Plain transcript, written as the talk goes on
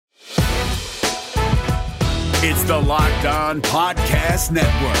It's the Locked On Podcast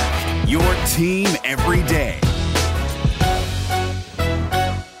Network, your team every day.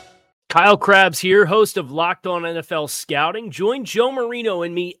 Kyle Krabs here, host of Locked On NFL Scouting. Join Joe Marino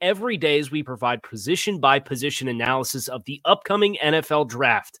and me every day as we provide position-by-position analysis of the upcoming NFL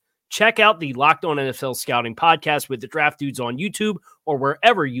Draft. Check out the Locked On NFL Scouting podcast with the Draft Dudes on YouTube or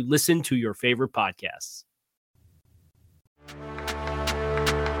wherever you listen to your favorite podcasts.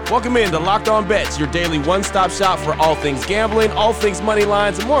 Welcome in to Locked On Bets, your daily one-stop shop for all things gambling, all things money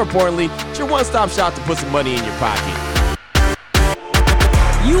lines, and more importantly, it's your one-stop shop to put some money in your pocket.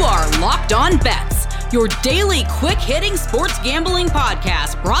 You are Locked On Bets, your daily quick-hitting sports gambling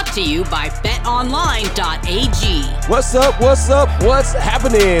podcast brought to you by betonline.ag. What's up? What's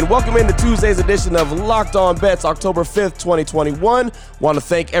happening? Welcome into Tuesday's edition of Locked On Bets, October 5th, 2021. Want to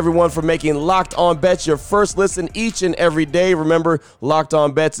thank everyone for making Locked On Bets your first listen each and every day. Remember, Locked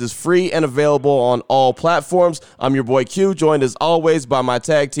On Bets is free and available on all platforms. I'm your boy Q, joined as always by my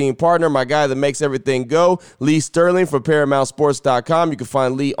tag team partner, my guy that makes everything go, Lee Sterling from ParamountSports.com. You can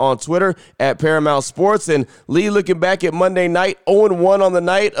find Lee on Twitter at Paramount Sports. And Lee, looking back at Monday night, 0-1 on the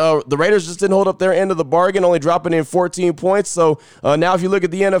night. The Raiders just didn't hold up their end of the bargain, only dropping in 14 points. So now if you look at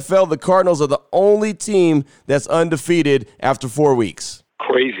the NFL, the Cardinals are the only team that's undefeated after 4 weeks.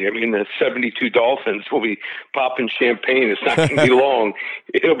 Crazy. I mean, the 72 Dolphins will be popping champagne. It's not going to be long.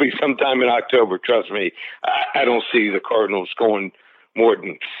 It'll be sometime in October. Trust me. I don't see the Cardinals going more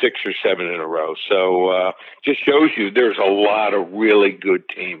than 6 or 7 in a row. So just shows you there's a lot of really good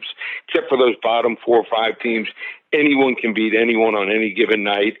teams. Except for those bottom 4 or 5 teams, anyone can beat anyone on any given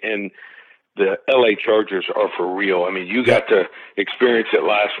night. And the LA Chargers are for real. I mean, you got to experience it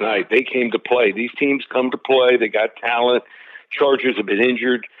last night. They came to play. These teams come to play. They got talent. Chargers have been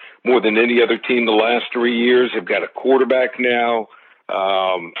injured more than any other team the last 3 years. They've got a quarterback now.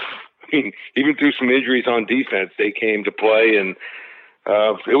 I mean, even through some injuries on defense, they came to play, and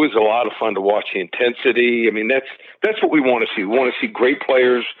it was a lot of fun to watch the intensity. I mean, that's what we want to see. We want to see great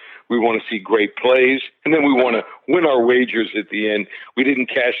players. We want to see great plays, and then we want to win our wagers at the end. We didn't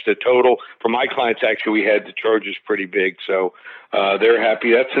cash the total. For my clients, actually, we had the Chargers pretty big, so they're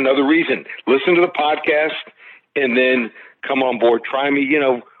happy. That's another reason. Listen to the podcast, and then come on board. Try me,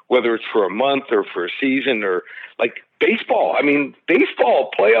 whether it's for a month or for a season or like baseball. I mean,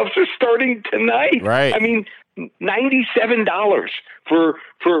 baseball playoffs are starting tonight. Right. I mean, $97 for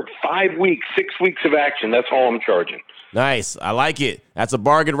 5 weeks, 6 weeks of action. That's all I'm charging. Nice. I like it. That's a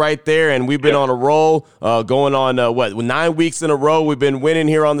bargain right there, and we've been on a roll going on, 9 weeks in a row. We've been winning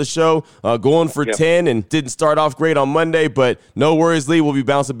here on the show, going for 10, and didn't start off great on Monday, but no worries, Lee. We'll be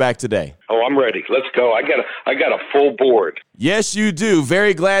bouncing back today. Oh, I'm ready. Let's go. I got a full board. Yes, you do.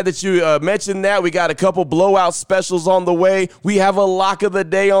 Very glad that you mentioned that. We got a couple blowout specials on the way. We have a lock of the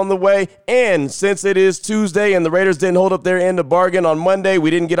day on the way, and since it is Tuesday and the Raiders didn't hold up their end of bargain on Monday, we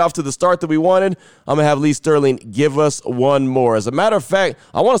didn't get off to the start that we wanted. I'm going to have Lee Sterling give us one more. As a matter of fact,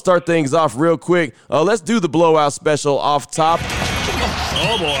 I want to start things off real quick. Let's do the blowout special off top.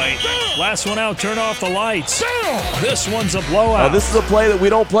 Oh, boy. Last one out, turn off the lights. This one's a blowout. This is a play that we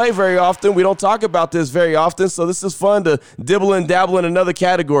don't play very often. We don't talk about this very often, so this is fun to dibble and dabble in another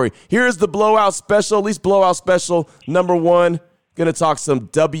category. Here's the blowout special, at least blowout special number 1. Going to talk some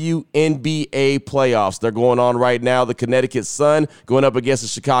WNBA playoffs. They're going on right now. The Connecticut Sun going up against the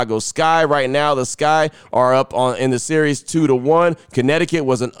Chicago Sky. Right now, the Sky are up in the series 2-1. Connecticut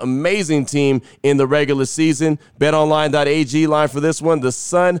was an amazing team in the regular season. BetOnline.ag line for this one. The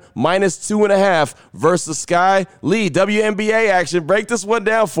Sun -2.5 versus Sky. Lee, WNBA action. Break this one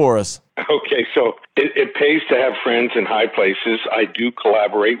down for us. Okay, so it pays to have friends in high places. I do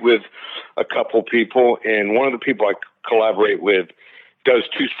collaborate with a couple people, and one of the people I collaborate with does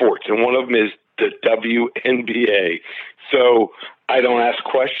 2 sports, and one of them is the WNBA. So I don't ask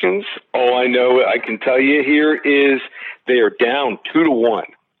questions. All I know I can tell you here is they are down 2-1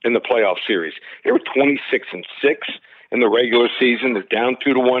 in the playoff series. They were 26-6 in the regular season. They're down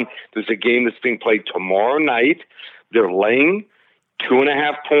 2-1. There's a game that's being played tomorrow night. They're laying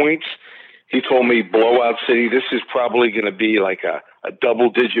 2.5 points. He told me, blowout city, this is probably going to be like a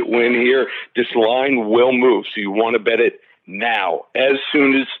double-digit win here. This line will move, so you want to bet it now, as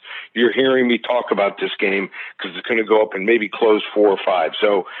soon as you're hearing me talk about this game, because it's going to go up and maybe close 4 or 5.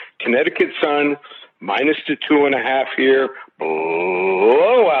 So Connecticut Sun, -2.5 here,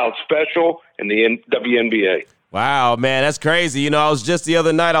 blowout special in the WNBA. Wow, man, that's crazy. I was just the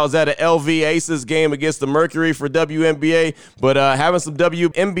other night, I was at an LV Aces game against the Mercury for WNBA, but having some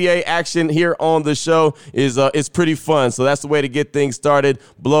WNBA action here on the show is pretty fun. So that's the way to get things started.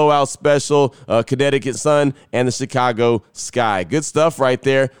 Blowout special, Connecticut Sun and the Chicago Sky. Good stuff right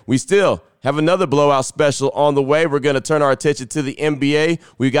there. We still have another blowout special on the way. We're going to turn our attention to the NBA.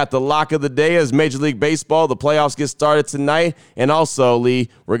 We got the lock of the day as Major League Baseball. The playoffs get started tonight. And also, Lee,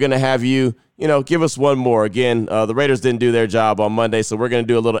 we're going to have you give us one more. Again, the Raiders didn't do their job on Monday, so we're going to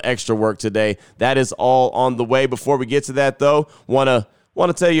do a little extra work today. That is all on the way. Before we get to that, though, want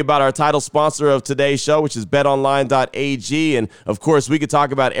to tell you about our title sponsor of today's show, which is betonline.ag. And, of course, we could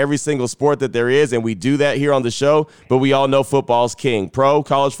talk about every single sport that there is, and we do that here on the show, but we all know football's king. Pro,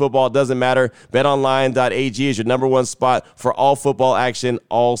 college football, doesn't matter. Betonline.ag is your number one spot for all football action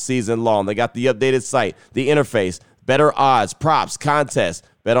all season long. They got the updated site, the interface, better odds, props, contests.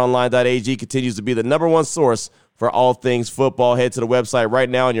 BetOnline.ag continues to be the number one source for all things football. Head to the website right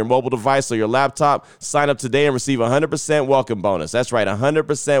now on your mobile device or your laptop. Sign up today and receive a 100% welcome bonus. That's right,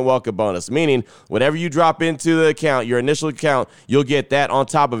 100% welcome bonus, meaning whatever you drop into the account, your initial account, you'll get that on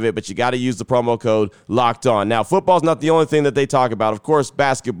top of it, but you got to use the promo code Locked On. Now, football's not the only thing that they talk about. Of course,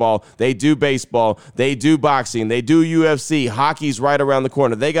 basketball, they do baseball, they do boxing, they do UFC, hockey's right around the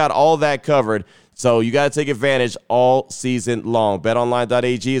corner. They got all that covered. So you got to take advantage all season long.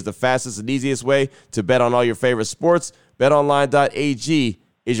 BetOnline.ag is the fastest and easiest way to bet on all your favorite sports. BetOnline.ag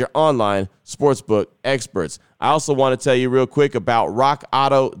is your online sportsbook experts. I also want to tell you real quick about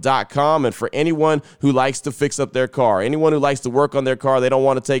rockauto.com. And for anyone who likes to fix up their car, anyone who likes to work on their car, they don't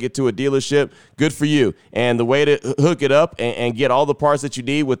want to take it to a dealership, good for you. And the way to hook it up and get all the parts that you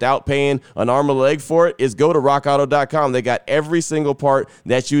need without paying an arm and a leg for it is go to rockauto.com. They got every single part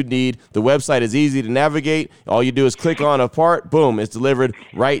that you need. The website is easy to navigate. All you do is click on a part, boom, it's delivered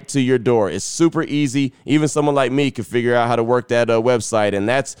right to your door. It's super easy. Even someone like me can figure out how to work that website, and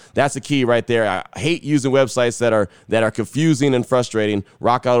that's the key right there. I hate using websites that are confusing and frustrating.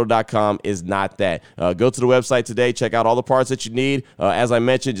 RockAuto.com is not that. Go to the website today. Check out all the parts that you need. As I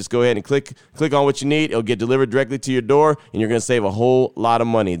mentioned, just go ahead and click on what you need. It'll get delivered directly to your door, and you're going to save a whole lot of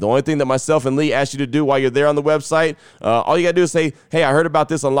money. The only thing that myself and Lee ask you to do while you're there on the website, all you got to do is say, hey, I heard about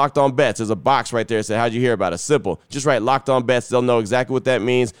this on Locked On Bets. There's a box right there that says, how'd you hear about it? Simple. Just write Locked On Bets. They'll know exactly what that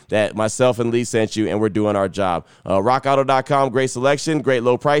means, that myself and Lee sent you, and we're doing our job. RockAuto.com, great selection, great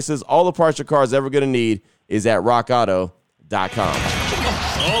low prices. All the parts your car is ever going to need is at rockauto.com.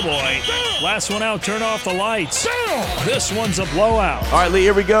 Oh, boy. Last one out, turn off the lights. This one's a blowout. All right, Lee,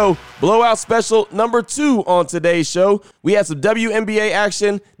 here we go. Blowout special number 2 on today's show. We had some WNBA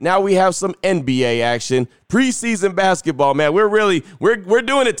action. Now we have some NBA action. Preseason basketball, man. We're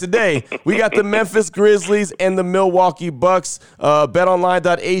doing it today. We got the Memphis Grizzlies and the Milwaukee Bucks.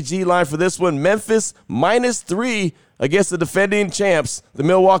 BetOnline.ag line for this one. Memphis -3 against the defending champs, the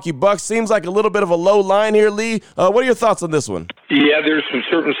Milwaukee Bucks. Seems like a little bit of a low line here, Lee. What are your thoughts on this one? Yeah, there's some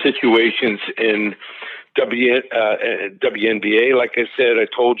certain situations in WNBA, like I said, I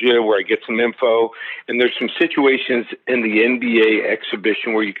told you, where I get some info, and there's some situations in the NBA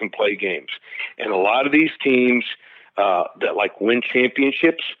exhibition where you can play games. And a lot of these teams that win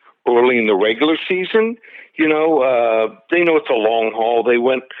championships early in the regular season, they know it's a long haul. They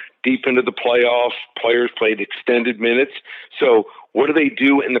went deep into the playoffs. Players played extended minutes. So what do they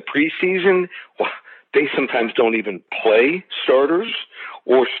do in the preseason? Well, they sometimes don't even play starters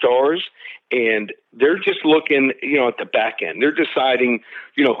or stars, and they're just looking, at the back end. They're deciding,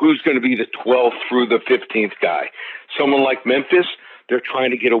 who's going to be the 12th through the 15th guy. Someone like Memphis, they're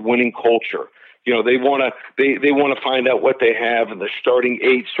trying to get a winning culture. They want to find out what they have in the starting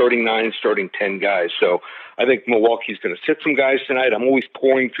 8, starting 9, starting 10 guys. So I think Milwaukee's going to sit some guys tonight. I'm always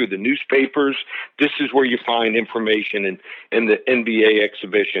pouring through the newspapers. This is where you find information in the NBA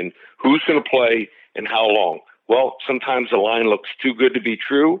exhibition. Who's going to play and how long? Well, sometimes the line looks too good to be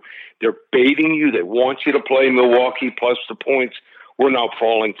true. They're baiting you. They want you to play Milwaukee plus the points. We're not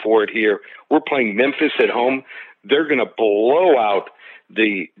falling for it here. We're playing Memphis at home. They're going to blow out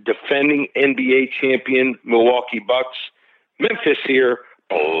the defending NBA champion Milwaukee Bucks. Memphis here,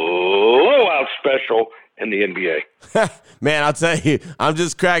 blowout special in the NBA. Man, I'll tell you, I'm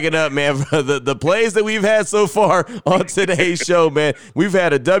just cracking up, man. The plays that we've had so far on today's show, man. We've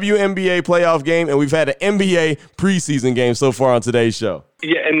had a WNBA playoff game, and we've had an NBA preseason game so far on today's show.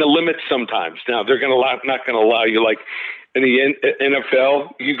 Yeah, and the limits sometimes. Now, they're not going to allow you, like in the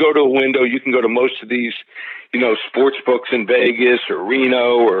NFL, you go to a window, you can go to most of these, sports books in Vegas or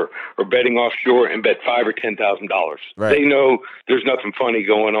Reno or betting offshore and bet $5,000 or $10,000. Right. They know there's nothing funny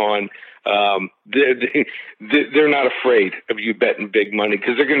going on. They're not afraid of you betting big money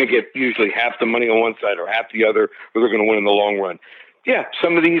because they're going to get usually half the money on one side or half the other, or they're going to win in the long run. Yeah,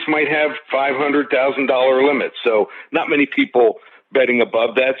 some of these might have $500,000 limits, so not many people betting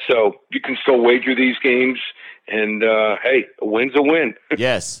above that. So you can still wager these games, and hey, a win's a win.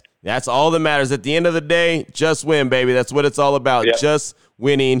 Yes, that's all that matters. At the end of the day, just win, baby. That's what it's all about. Yep. Just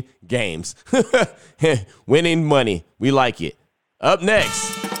winning games. Winning money. We like it. Up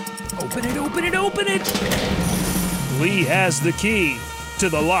next. Open it, open it, open it. Lee has the key to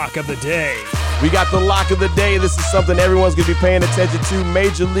the lock of the day. We got the lock of the day. This is something everyone's going to be paying attention to.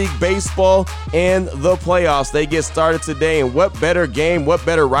 Major League Baseball and the playoffs. They get started today, and what better game, what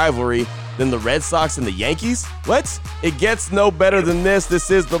better rivalry than the Red Sox and the Yankees? What? It gets no better than this.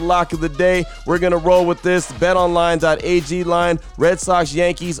 This is the lock of the day. We're going to roll with this. BetOnline.ag line, Red Sox,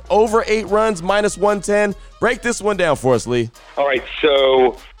 Yankees, over 8 runs, -110. Break this one down for us, Lee. All right,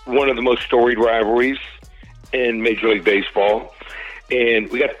 so one of the most storied rivalries in Major League Baseball. And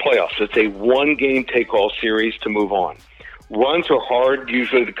we got the playoffs. It's a one-game take-all series to move on. Runs are hard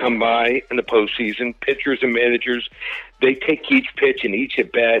usually to come by in the postseason. Pitchers and managers, they take each pitch and each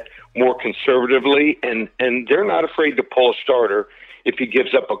at-bat more conservatively, and they're not afraid to pull a starter if he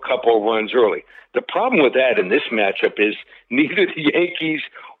gives up a couple of runs early. The problem with that in this matchup is neither the Yankees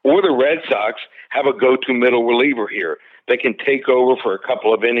or the Red Sox have a go-to middle reliever here. They can take over for a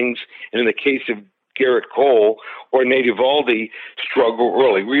couple of innings, and in the case of Garrett Cole or Nate Eovaldi, struggle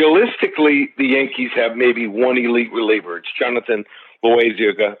early. Realistically, the Yankees have maybe one elite reliever. It's Jonathan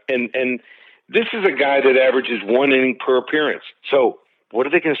Loaisiga, and this is a guy that averages 1 inning per appearance. So what are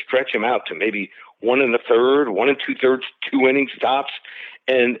they going to stretch him out to? Maybe 1 1/3, 1 2/3, 2 innings tops.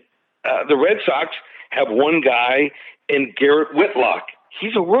 And the Red Sox have one guy in Garrett Whitlock.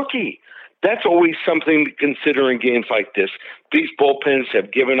 He's a rookie. That's always something to consider in games like this. These bullpens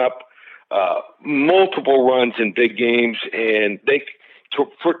have given up multiple runs in big games, and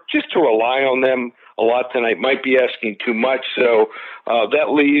just to rely on them a lot tonight might be asking too much. So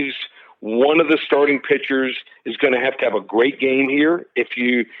that leaves one of the starting pitchers is going to have a great game here if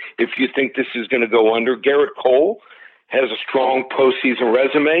you think this is going to go under. Garrett Cole has a strong postseason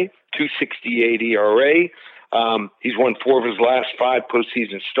resume, 2.68 ERA. He's won 4 of his last 5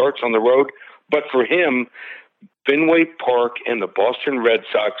 postseason starts on the road. But for him, Fenway Park and the Boston Red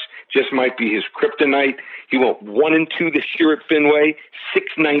Sox just might be his kryptonite. He went 1-2 this year at Fenway,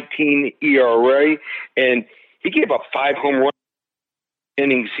 6.19 ERA, and he gave up 5 home run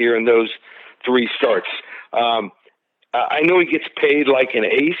innings here in those 3 starts. I know he gets paid like an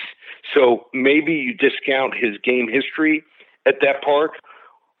ace, so maybe you discount his game history at that park.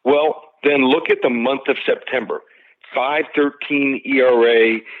 Well, then look at the month of September. 5.13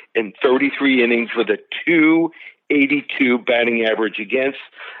 ERA in 33 innings with a 2.82 batting average against,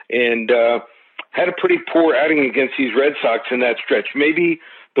 and had a pretty poor outing against these Red Sox in that stretch. Maybe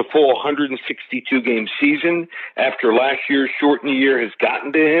the full 162-game season after last year's shortened year has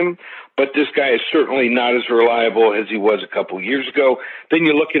gotten to him, but this guy is certainly not as reliable as he was a couple years ago. Then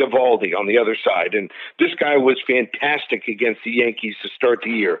you look at Eovaldi on the other side, and this guy was fantastic against the Yankees to start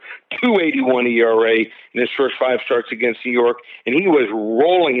the year. 2.81 ERA in his first 5 starts against New York, and he was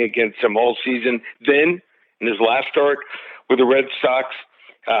rolling against them all season. Then, in his last start with the Red Sox,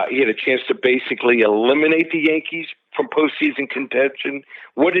 he had a chance to basically eliminate the Yankees from postseason contention.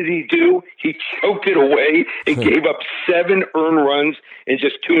 What did he do? He choked it away and gave up 7 earned runs in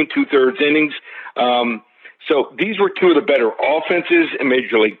just 2 2/3 innings. So these were 2 of the better offenses in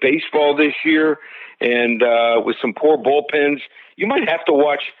Major League Baseball this year. And with some poor bullpens, you might have to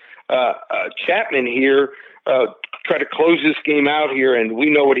watch Chapman here try to close this game out here. And we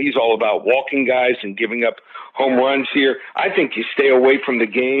know what he's all about, walking guys and giving up home runs here. I think you stay away from the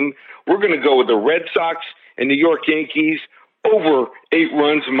game. We're going to go with the Red Sox and the York Yankees over 8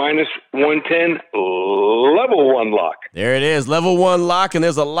 runs, -110, level 1 lock. There it is, level 1 lock, and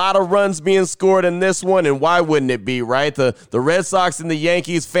there's a lot of runs being scored in this one, and why wouldn't it be, right? The Red Sox and the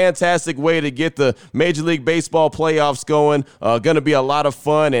Yankees, fantastic way to get the Major League Baseball playoffs going. Going to be a lot of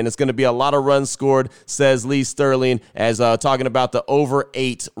fun, and it's going to be a lot of runs scored, says Lee Sterling, as talking about the over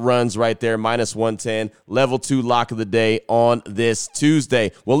 8 runs right there, -110, level 2 lock of the day on this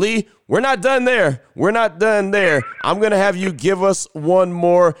Tuesday. Well, Lee, we're not done there. We're not done there. I'm going to have you give us one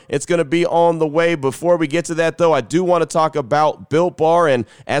more. It's going to be on the way. Before we get to that, though, I do want to talk about Built Bar. And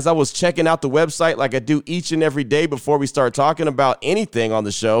as I was checking out the website like I do each and every day before we start talking about anything on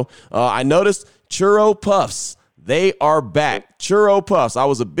the show, I noticed Churro Puffs. They are back. Churro Puffs. I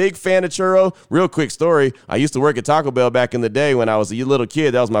was a big fan of churro. Real quick story. I used to work at Taco Bell back in the day when I was a little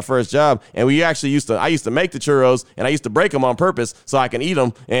kid. That was my first job. And I used to make the churros, and I used to break them on purpose so I can eat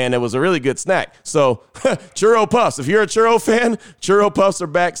them. And it was a really good snack. So Churro Puffs. If you're a churro fan, Churro Puffs are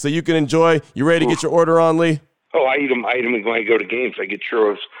back so you can enjoy. You ready to get your order on, Lee? Oh, I eat them when I go to games. I get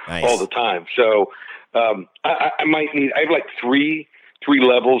churros all the time. So I might need. I have like three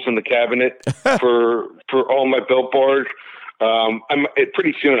levels in the cabinet for all my Built bars.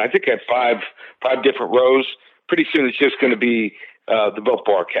 Pretty soon. I think I have five different rows. Pretty soon, it's just going to be the Built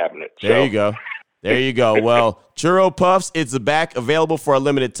Bar cabinet. There you go. Well, Churro Puffs, it's back, available for a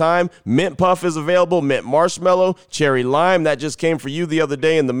limited time. Mint Puff is available, mint marshmallow, cherry lime. That just came for you the other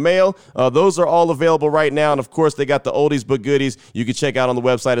day in the mail. Those are all available right now. And, of course, they got the oldies but goodies you can check out on the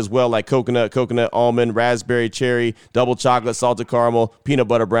website as well, like coconut almond, raspberry, cherry, double chocolate, salted caramel, peanut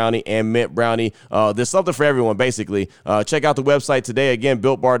butter brownie, and mint brownie. There's something for everyone, basically. Check out the website today. Again,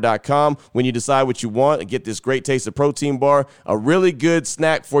 BuiltBar.com. When you decide what you want, get this great taste of protein bar, a really good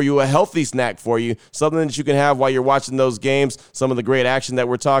snack for you, a healthy snack for you, something that you can have while you're watching those games, some of the great action that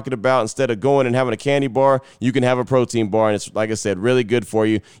we're talking about. Instead of going and having a candy bar, you can have a protein bar, and it's, like I said, really good for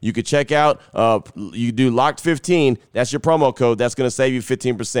you. You could check out, you do Locked15, that's your promo code, that's going to save you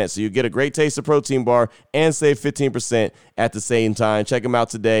 15%. So you get a great taste of protein bar and save 15% at the same time. Check them out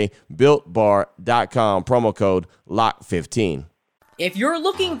today, BuiltBar.com, promo code Lock15. If you're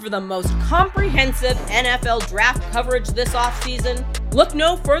looking for the most comprehensive NFL draft coverage this offseason, look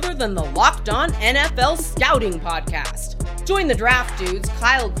no further than the Locked On NFL Scouting Podcast. Join the draft dudes,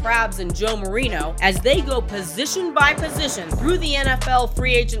 Kyle Krabs and Joe Marino, as they go position by position through the NFL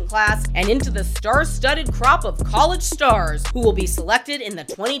free agent class and into the star-studded crop of college stars who will be selected in the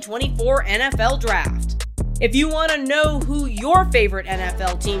 2024 NFL Draft. If you want to know who your favorite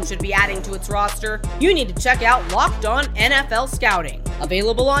NFL team should be adding to its roster, you need to check out Locked On NFL Scouting,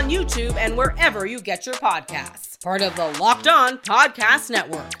 available on YouTube and wherever you get your podcasts. Part of the Locked On Podcast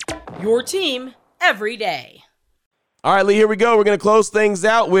Network, your team every day. All right, Lee, here we go. We're going to close things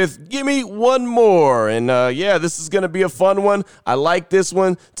out with Give Me One More. And, this is going to be a fun one. I like this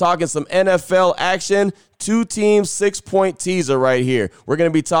one. Talking some NFL action. 2-team 6-point teaser right here. We're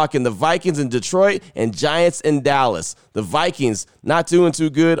going to be talking the Vikings in Detroit and Giants in Dallas. The Vikings not doing too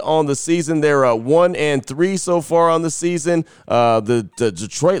good on the season. They're 1-3 so far on the season. The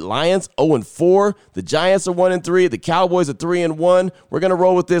Detroit Lions 0-4. The Giants are 1-3. The Cowboys are 3-1. We're going to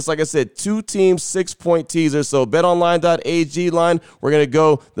roll with this. Like I said, 2-team 6-point teaser. So betonline.ag line, we're going to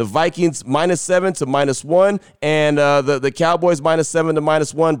go the Vikings -7 to -1 and the Cowboys -7 to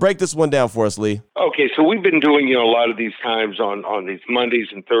 -1. Break this one down for us, Lee. Okay, so we've been doing, a lot of these times on these Mondays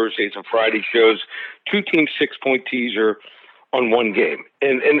and Thursdays and Friday shows, 2-team 6-point teaser on one game.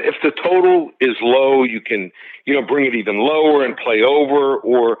 And if the total is low, you can, bring it even lower and play over,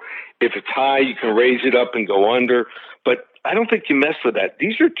 or if it's high, you can raise it up and go under. But I don't think you mess with that.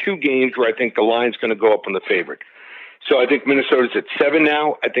 These are two games where I think the line's going to go up on the favorite. So I think Minnesota's at 7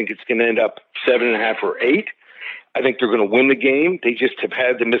 now. I think it's going to end up 7.5 or 8. I think they're going to win the game. They just have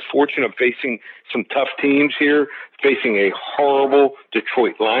had the misfortune of facing some tough teams here, facing a horrible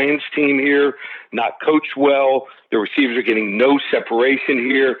Detroit Lions team here, not coached well. The receivers are getting no separation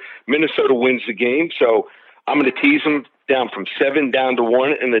here. Minnesota wins the game, so I'm going to tease them down from 7 down to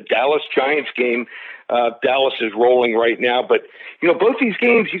 1. In the Dallas Giants game, Dallas is rolling right now. But, both these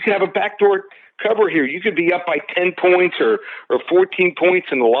games, you can have a backdoor cover here. You could be up by 10 points or 14 points,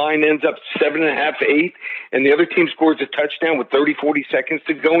 and the line ends up 7.5, 8, and the other team scores a touchdown with 30, 40 seconds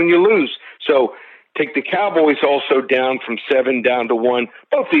to go, and you lose. So take the Cowboys also down from 7 down to 1.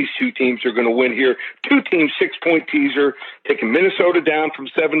 Both these two teams are going to win here. 2-team 6-point teaser, taking Minnesota down from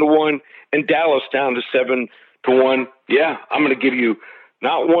 7 to 1 and Dallas down to 7 to 1. Yeah, I'm going to give you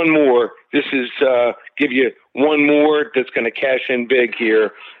not one more. This is give you one more that's going to cash in big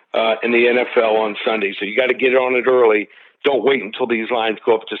here in the NFL on Sunday. So you got to get on it early. Don't wait until these lines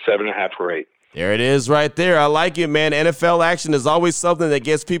go up to 7.5 or 8. There it is right there. I like it, man. NFL action is always something that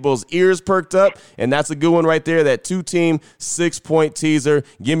gets people's ears perked up, and that's a good one right there, that 2-team 6-point teaser.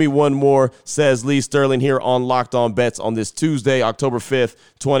 Give me one more, says Lee Sterling here on Locked On Bets on this Tuesday, October 5th,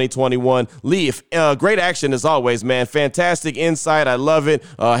 2021. Lee, great action as always, man. Fantastic insight. I love it.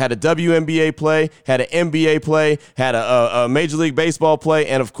 Had a WNBA play, had an NBA play, had a Major League Baseball play,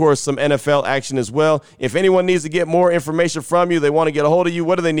 and, of course, some NFL action as well. If anyone needs to get more information from you, they want to get a hold of you,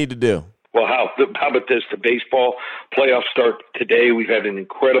 what do they need to do? Well, how about this? The baseball playoffs start today. We've had an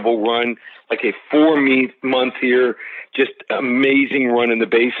incredible run, like a 4-month here, just amazing run in the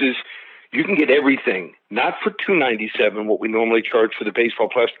bases. You can get everything, not for $297, what we normally charge for the baseball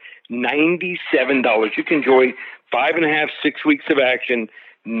playoffs, $97. You can enjoy 5.5, 6 weeks of action,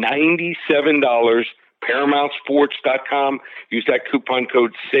 $97. ParamountSports.com. Use that coupon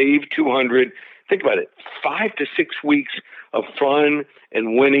code SAVE200. Think about it. 5 to 6 weeks of fun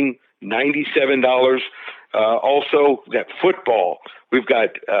and winning, $97. Also, we've got football. We've got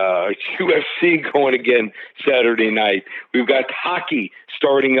UFC going again Saturday night. We've got hockey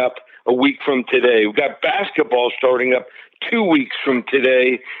starting up a week from today. We've got basketball starting up 2 weeks from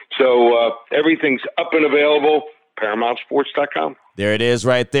today. So everything's up and available. ParamountSports.com. There it is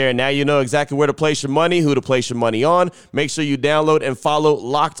right there. Now you know exactly where to place your money, who to place your money on. Make sure you download and follow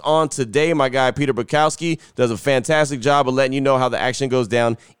Locked On Today. My guy Peter Bukowski does a fantastic job of letting you know how the action goes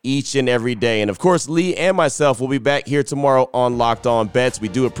down each and every day. And, of course, Lee and myself will be back here tomorrow on Locked On Bets. We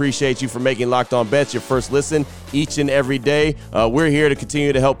do appreciate you for making Locked On Bets your first listen each and every day. We're here to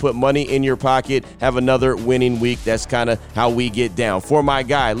continue to help put money in your pocket, have another winning week. That's kind of how we get down. For my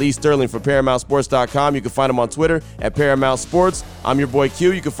guy, Lee Sterling from ParamountSports.com, you can find him on Twitter at Paramount Sports. I'm your boy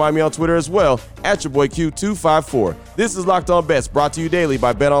Q. You can find me on Twitter as well at your boy Q254. This is Locked On Bets, brought to you daily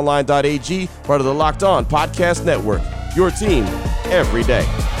by BetOnline.ag, part of the Locked On Podcast Network. Your team every day.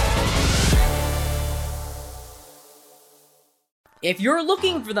 If you're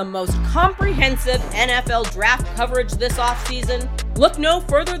looking for the most comprehensive NFL draft coverage this offseason, look no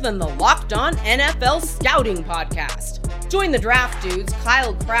further than the Locked On NFL Scouting Podcast. Join the draft dudes,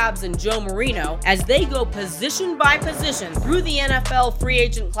 Kyle Krabs and Joe Marino, as they go position by position through the NFL free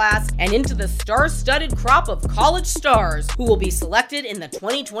agent class and into the star-studded crop of college stars who will be selected in the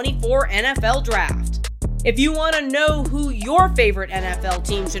 2024 NFL Draft. If you want to know who your favorite NFL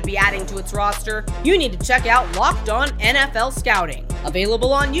team should be adding to its roster, you need to check out Locked On NFL Scouting,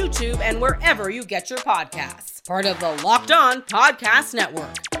 available on YouTube and wherever you get your podcasts. Part of the Locked On Podcast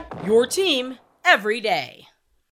Network. Your team every day.